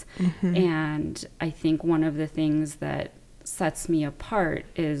process. And I think one of the things that sets me apart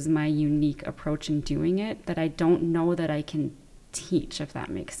is my unique approach in doing it, that I don't know that I can teach, if that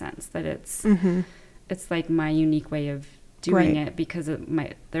makes sense, that it's like my unique way of doing it, because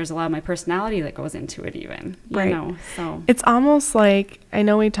there's a lot of my personality that goes into it, even, you know, so it's almost like, I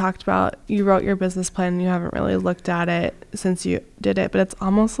know we talked about, you wrote your business plan and you haven't really looked at it since you did it, but it's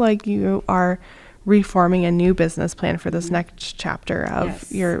almost like you are reforming a new business plan for this next chapter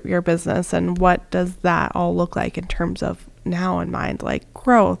of your business. And what does that all look like in terms of now in mind, like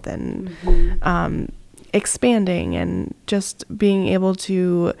growth and expanding and just being able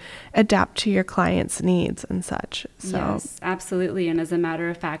to adapt to your clients' needs and such. So yes, absolutely. And as a matter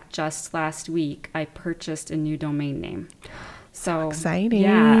of fact, just last week I purchased a new domain name. So exciting.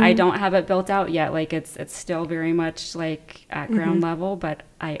 Yeah, I don't have it built out yet. Like it's still very much like at ground level, but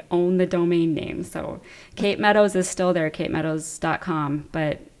I own the domain name. So Kate Meadows is still there, katemeadows.com,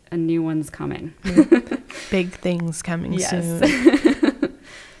 but a new one's coming. Big things coming soon.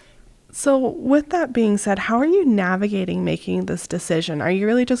 So with that being said, how are you navigating making this decision? Are you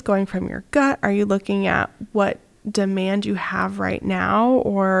really just going from your gut? Are you looking at what demand you have right now,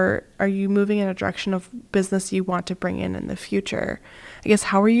 or are you moving in a direction of business you want to bring in the future? I guess,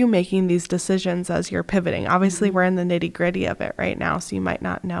 how are you making these decisions as you're pivoting? Obviously, we're in the nitty gritty of it right now, so you might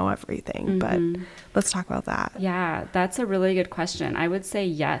not know everything, but let's talk about that. Yeah, that's a really good question. I would say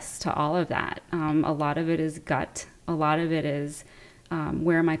yes to all of that. A lot of it is gut. A lot of it is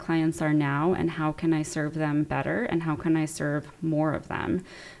where my clients are now and how can I serve them better and how can I serve more of them.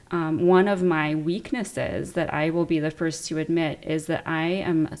 One of my weaknesses that I will be the first to admit is that I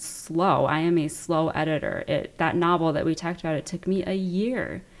am slow. I am a slow editor. That novel that we talked about, it took me a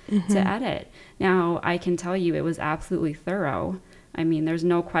year to edit. Now, I can tell you it was absolutely thorough. I mean, there's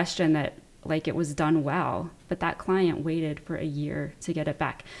no question that like it was done well, but that client waited for a year to get it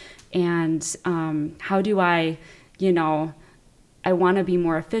back. And how do I want to be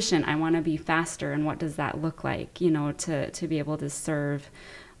more efficient. I want to be faster. And what does that look like, to be able to serve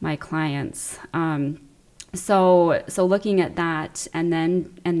my clients? So looking at that and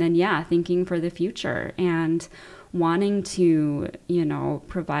then, thinking for the future and wanting to,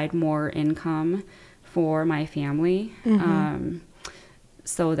 provide more income for my family,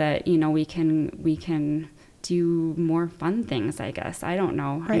 so that, we can do more fun things, I guess. I don't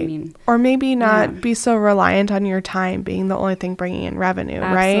know. Right. I mean, or maybe not be so reliant on your time being the only thing bringing in revenue,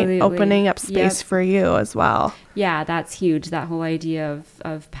 absolutely. Right? Opening up space for you as well. Yeah, that's huge. That whole idea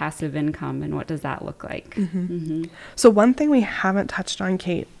of passive income and what does that look like? So one thing we haven't touched on,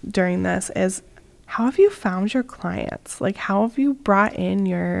 Kate, during this is, how have you found your clients? Like, how have you brought in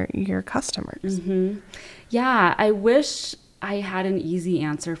your customers? Yeah, I wish I had an easy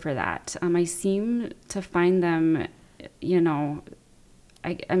answer for that. I seem to find them,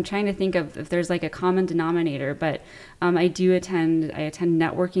 I'm trying to think of if there's like a common denominator, but I attend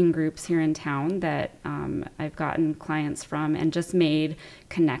networking groups here in town that I've gotten clients from and just made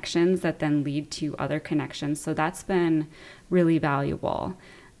connections that then lead to other connections. So that's been really valuable.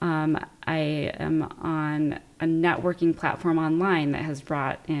 I am on a networking platform online that has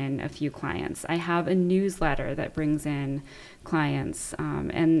brought in a few clients. I have a newsletter that brings in clients.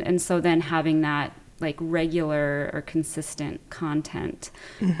 And so then having that like regular or consistent content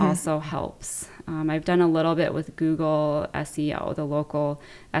also helps. I've done a little bit with Google SEO, the local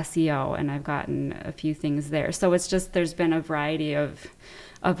SEO, and I've gotten a few things there. So it's just, there's been a variety of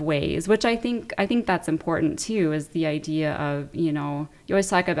ways, which I think that's important too, is the idea of, you always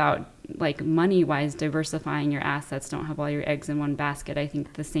talk about like money-wise diversifying your assets, don't have all your eggs in one basket. I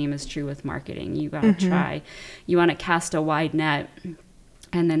think the same is true with marketing. You got to try. You want to cast a wide net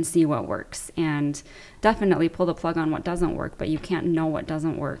and then see what works, and definitely pull the plug on what doesn't work, but you can't know what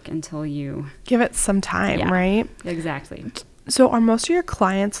doesn't work until you give it some time, right? Exactly. So are most of your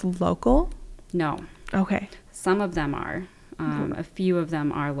clients local? No. Okay. Some of them are. A few of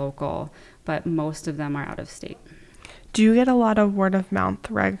them are local, but most of them are out of state. Do you get a lot of word of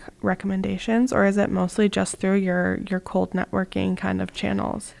mouth recommendations, or is it mostly just through your cold networking kind of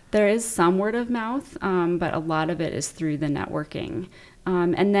channels? There is some word of mouth, but a lot of it is through the networking.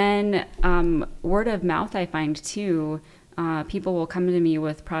 And then word of mouth, I find too, people will come to me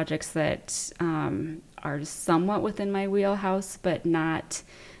with projects that are somewhat within my wheelhouse, but not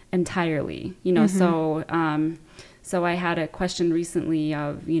entirely, so I had a question recently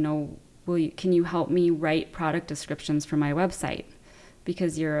of, can you help me write product descriptions for my website?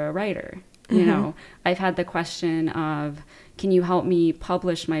 Because you're a writer. I've had the question of, can you help me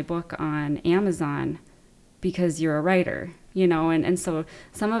publish my book on Amazon? Because you're a writer, and so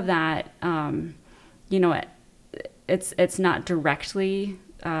some of that, it's not directly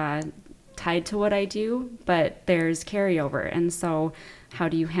tied to what I do, but there's carryover. And so how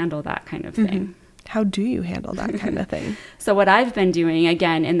do you handle that kind of thing? How do you handle that kind of thing? So what I've been doing,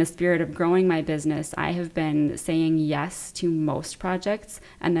 again, in the spirit of growing my business, I have been saying yes to most projects.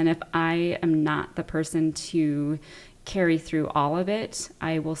 And then if I am not the person to carry through all of it,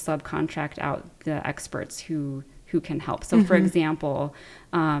 I will subcontract out the experts who can help. So for example,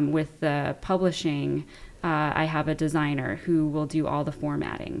 with the publishing, I have a designer who will do all the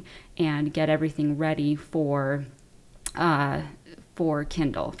formatting and get everything ready for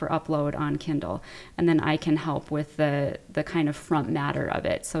Kindle, for upload on Kindle. And then I can help with the kind of front matter of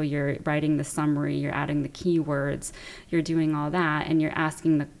it. So you're writing the summary, you're adding the keywords, you're doing all that, and you're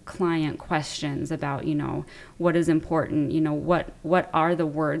asking the client questions about, what is important, what are the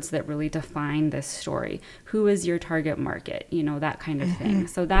words that really define this story? Who is your target market? That kind of thing.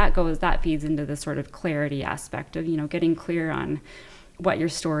 So that feeds into the sort of clarity aspect of, getting clear on what your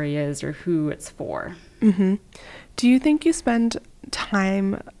story is or who it's for. Do you think you spend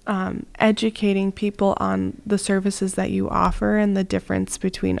time educating people on the services that you offer and the difference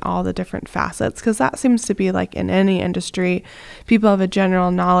between all the different facets? Because that seems to be like in any industry, people have a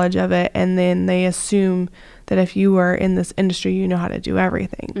general knowledge of it, and then they assume that if you are in this industry, you know how to do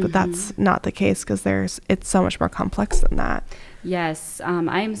everything. But that's not the case, because it's so much more complex than that. Yes,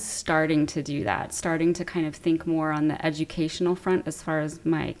 I'm starting to do that, starting to kind of think more on the educational front as far as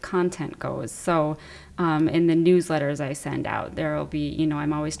my content goes. So in the newsletters I send out, there will be,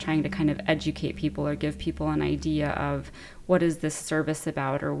 I'm always trying to kind of educate people or give people an idea of what is this service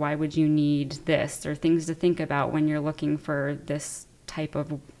about, or why would you need this, or things to think about when you're looking for this type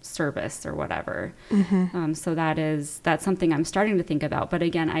of service or whatever. So that's something I'm starting to think about. But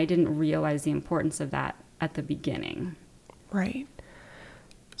again, I didn't realize the importance of that at the beginning. Right.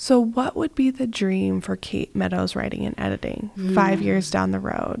 So what would be the dream for Kate Meadows writing and editing 5 years down the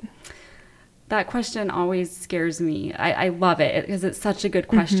road? That question always scares me. I love it because it's such a good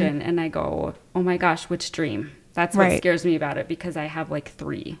question. And I go, oh my gosh, which dream? That's what scares me about it, because I have like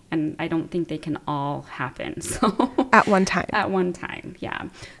 3 and I don't think they can all happen. So at one time. At one time, yeah.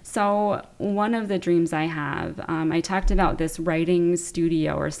 So one of the dreams I have, I talked about this writing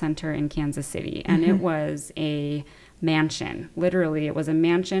studio or center in Kansas City, and it was a mansion. Literally, it was a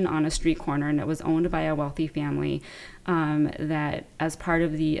mansion on a street corner, and it was owned by a wealthy family that, as part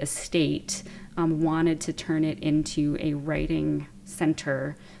of the estate, wanted to turn it into a writing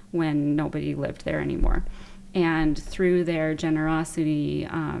center when nobody lived there anymore. And through their generosity,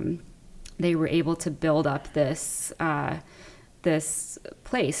 they were able to build up this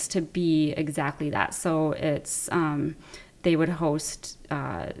place to be exactly that. So it's they would host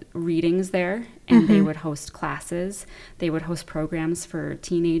readings there, and they would host classes. They would host programs for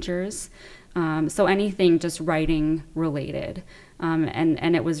teenagers. So anything just writing related.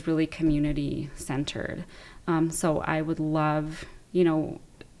 And it was really community centered. So I would love, in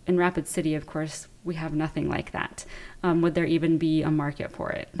Rapid City, of course, we have nothing like that. Would there even be a market for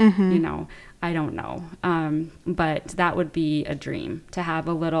it? I don't know. But that would be a dream, to have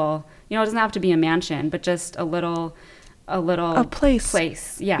a little, it doesn't have to be a mansion, but just a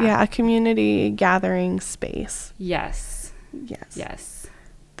place. Yeah, a community gathering space. Yes.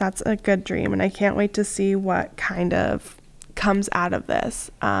 That's a good dream, and I can't wait to see what kind of comes out of this.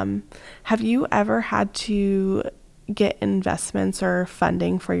 Have you ever had to get investments or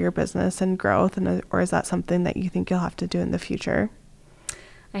funding for your business and growth, or is that something that you think you'll have to do in the future?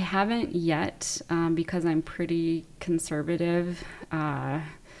 I haven't yet, because I'm pretty conservative.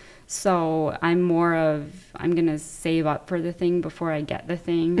 So I'm going to save up for the thing before I get the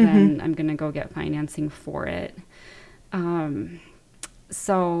thing, then I'm going to go get financing for it.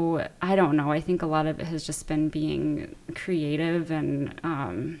 So I don't know. I think a lot of it has just been being creative and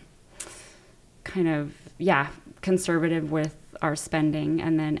kind of, conservative with our spending.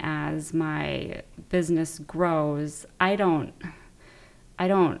 And then as my business grows, I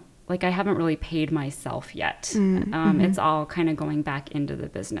haven't really paid myself yet. It's all kind of going back into the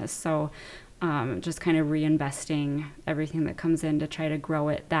business. So just kind of reinvesting everything that comes in to try to grow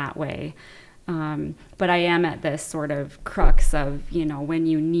it that way. But I am at this sort of crux of, you know, when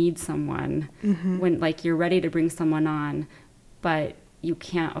you need someone, when like you're ready to bring someone on, but you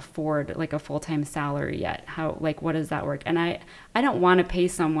can't afford like a full-time salary yet. How, like, what does that work? And I don't want to pay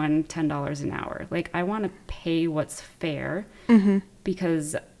someone $10 an hour. Like, I want to pay what's fair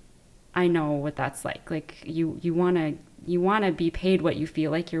because I know what that's like. Like you want to be paid what you feel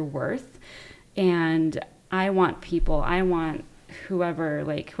like you're worth. And I want whoever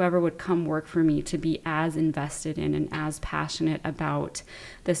would come work for me to be as invested in and as passionate about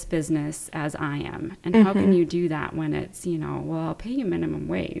this business as I am. And how can you do that when it's, you know, well, I'll pay you minimum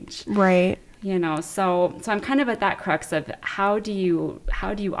wage. Right. You know, so I'm kind of at that crux of how do you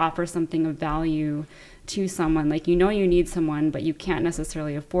offer something of value to someone? Like, you know, you need someone, but you can't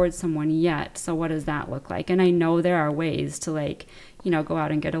necessarily afford someone yet. So what does that look like? And I know there are ways to, like, you know, go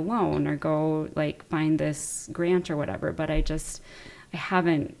out and get a loan or go like find this grant or whatever, but I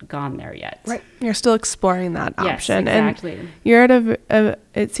haven't gone there yet. Right. You're still exploring that option. Yes, exactly. And you're at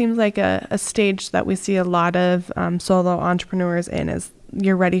it seems like a stage that we see a lot of solo entrepreneurs in, is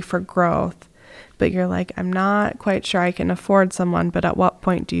you're ready for growth, but you're like, I'm not quite sure I can afford someone, but at what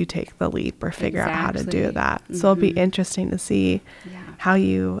point do you take the leap or figure out how to do that? So it'll be interesting to see how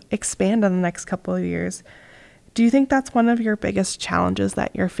you expand in the next couple of years. Do you think that's one of your biggest challenges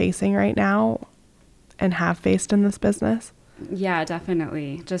that you're facing right now and have faced in this business? Yeah,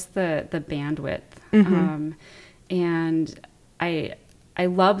 definitely. Just the bandwidth. And I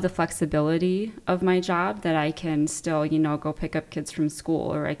love the flexibility of my job, that I can still, you know, go pick up kids from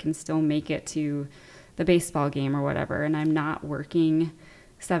school, or I can still make it to the baseball game or whatever. And I'm not working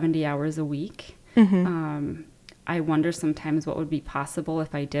 70 hours a week. I wonder sometimes what would be possible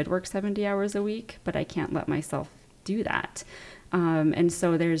if I did work 70 hours a week, but I can't let myself do that. And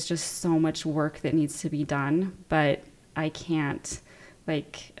so there's just so much work that needs to be done, but I can't.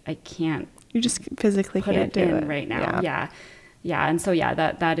 You just physically put can't it do in it right now. Yeah. And so,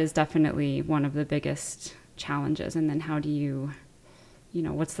 that is definitely one of the biggest challenges. And then how do you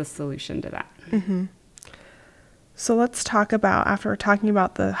know, what's the solution to that? So let's talk about, after we're talking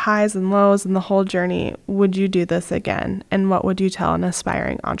about the highs and lows and the whole journey, would you do this again? And what would you tell an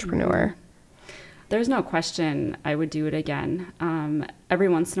aspiring entrepreneur? There's no question I would do it again. Every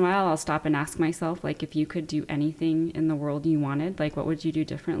once in a while, I'll stop and ask myself, like, if you could do anything in the world you wanted, like, what would you do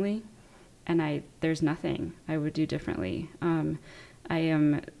differently? And there's nothing I would do differently. I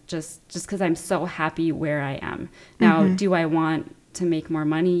am just because I'm so happy where I am. Now, do I want to make more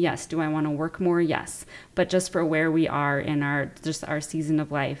money? Yes. Do I want to work more? Yes. But just for where we are in our season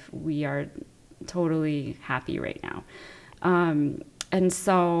of life, we are totally happy right now. And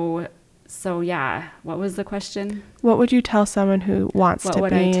so yeah, what was the question? What would you tell someone who wants to be?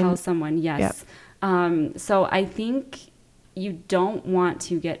 What would I tell someone? Yes. Yep. So I think you don't want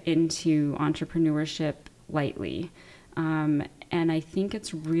to get into entrepreneurship lightly. And I think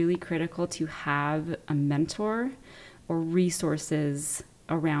it's really critical to have a mentor or resources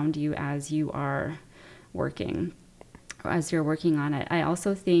around you as you are working, or as you're working on it. I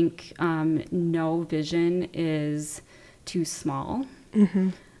also think no vision is too small.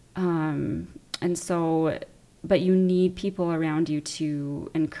 And so, but you need people around you to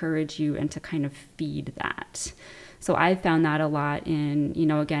encourage you and to kind of feed that. So I found that a lot in, you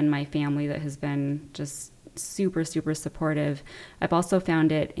know, again, my family that has been just super, super supportive. I've also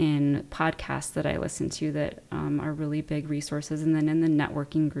found it in podcasts that I listen to that are really big resources. And then in the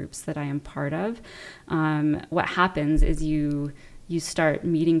networking groups that I am part of, what happens is you start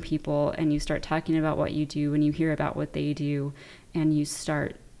meeting people and you start talking about what you do and you hear about what they do and you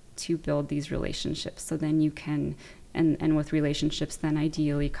start to build these relationships. So then you can, and with relationships, then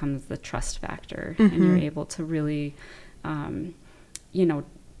ideally comes the trust factor, and you're able to really, you know,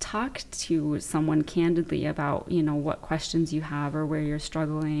 talk to someone candidly about, you know, what questions you have or where you're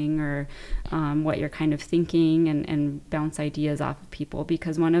struggling or what you're kind of thinking, and bounce ideas off of people.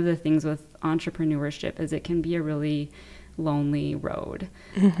 Because one of the things with entrepreneurship is it can be a really lonely road.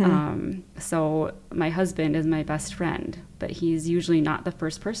 So my husband is my best friend, but he's usually not the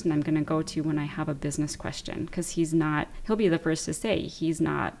first person I'm going to go to when I have a business question, because he'll be the first to say he's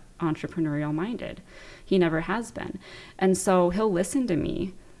not entrepreneurial minded. He never has been. And so he'll listen to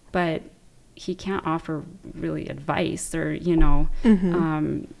me, but he can't offer really advice or, you know,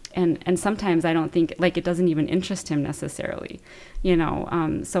 and sometimes I don't think, like, it doesn't even interest him necessarily, you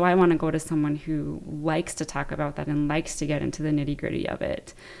know. So I want to go to someone who likes to talk about that and likes to get into the nitty gritty of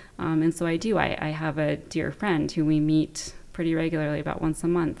it. And so I do. I have a dear friend who we meet pretty regularly, about once a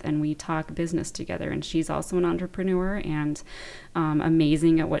month, and we talk business together. And she's also an entrepreneur and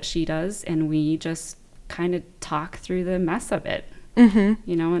amazing at what she does. And we just kind of talk through the mess of it.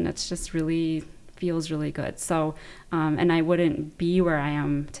 and it's just really feels really good. So, and I wouldn't be where I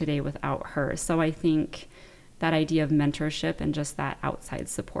am today without her. So I think that idea of mentorship and just that outside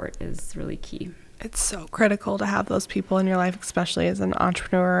support is really key. It's so critical to have those people in your life, especially as an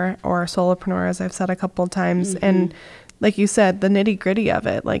entrepreneur or a solopreneur, as I've said a couple of times. And like you said, the nitty gritty of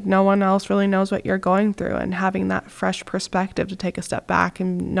it, like no one else really knows what you're going through, and having that fresh perspective to take a step back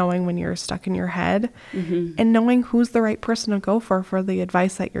and knowing when you're stuck in your head and knowing who's the right person to go for the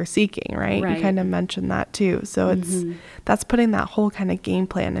advice that you're seeking, right? You kind of mentioned that too. So that's putting that whole kind of game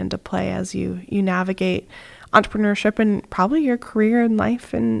plan into play as you navigate entrepreneurship and probably your career and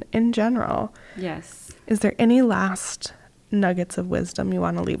life in general. Yes. Is there any last nuggets of wisdom you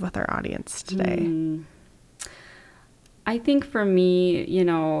want to leave with our audience today? I think for me,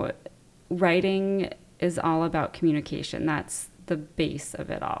 writing is all about communication. That's the base of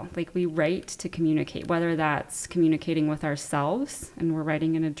it all. Like, we write to communicate, whether that's communicating with ourselves and we're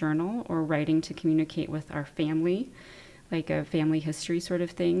writing in a journal, or writing to communicate with our family, like a family history sort of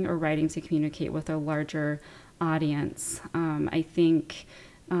thing, or writing to communicate with a larger audience. I think,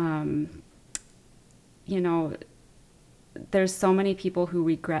 there's so many people who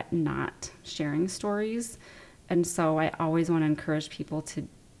regret not sharing stories. And so I always want to encourage people to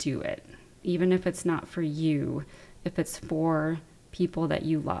do it, even if it's not for you, if it's for people that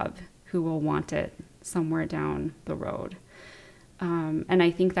you love who will want it somewhere down the road. And I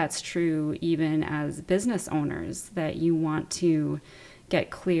think that's true even as business owners, that you want to get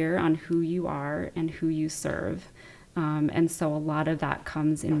clear on who you are and who you serve. And so a lot of that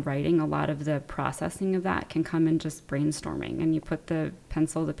comes in writing. A lot of the processing of that can come in just brainstorming, and you put the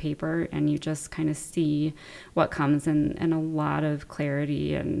pencil to paper and you just kind of see what comes, and a lot of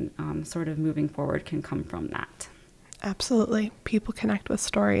clarity and sort of moving forward can come from that. Absolutely. People connect with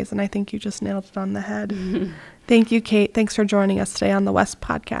stories, and I think you just nailed it on the head. Thank you, Kate. Thanks for joining us today on the West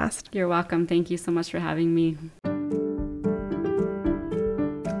Podcast. You're welcome. Thank you so much for having me.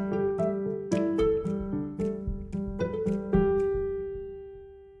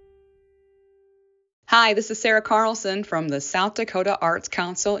 Hi, this is Sarah Carlson from the South Dakota Arts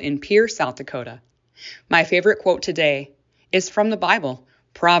Council in Pierce, South Dakota. My favorite quote today is from the Bible,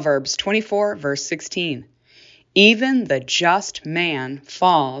 Proverbs 24, verse 16. Even the just man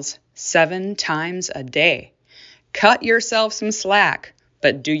falls 7 times a day. Cut yourself some slack,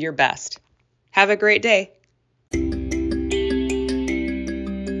 but do your best. Have a great day.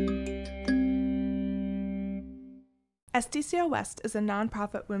 SDCO West is a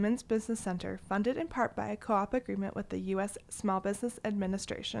nonprofit women's business center funded in part by a co-op agreement with the U.S. Small Business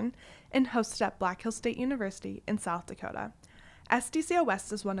Administration and hosted at Black Hills State University in South Dakota. SDCO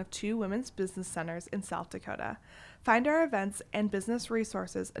West is one of 2 women's business centers in South Dakota. Find our events and business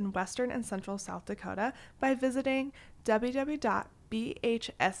resources in Western and Central South Dakota by visiting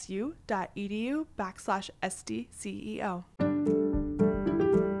www.bhsu.edu/SDCEO.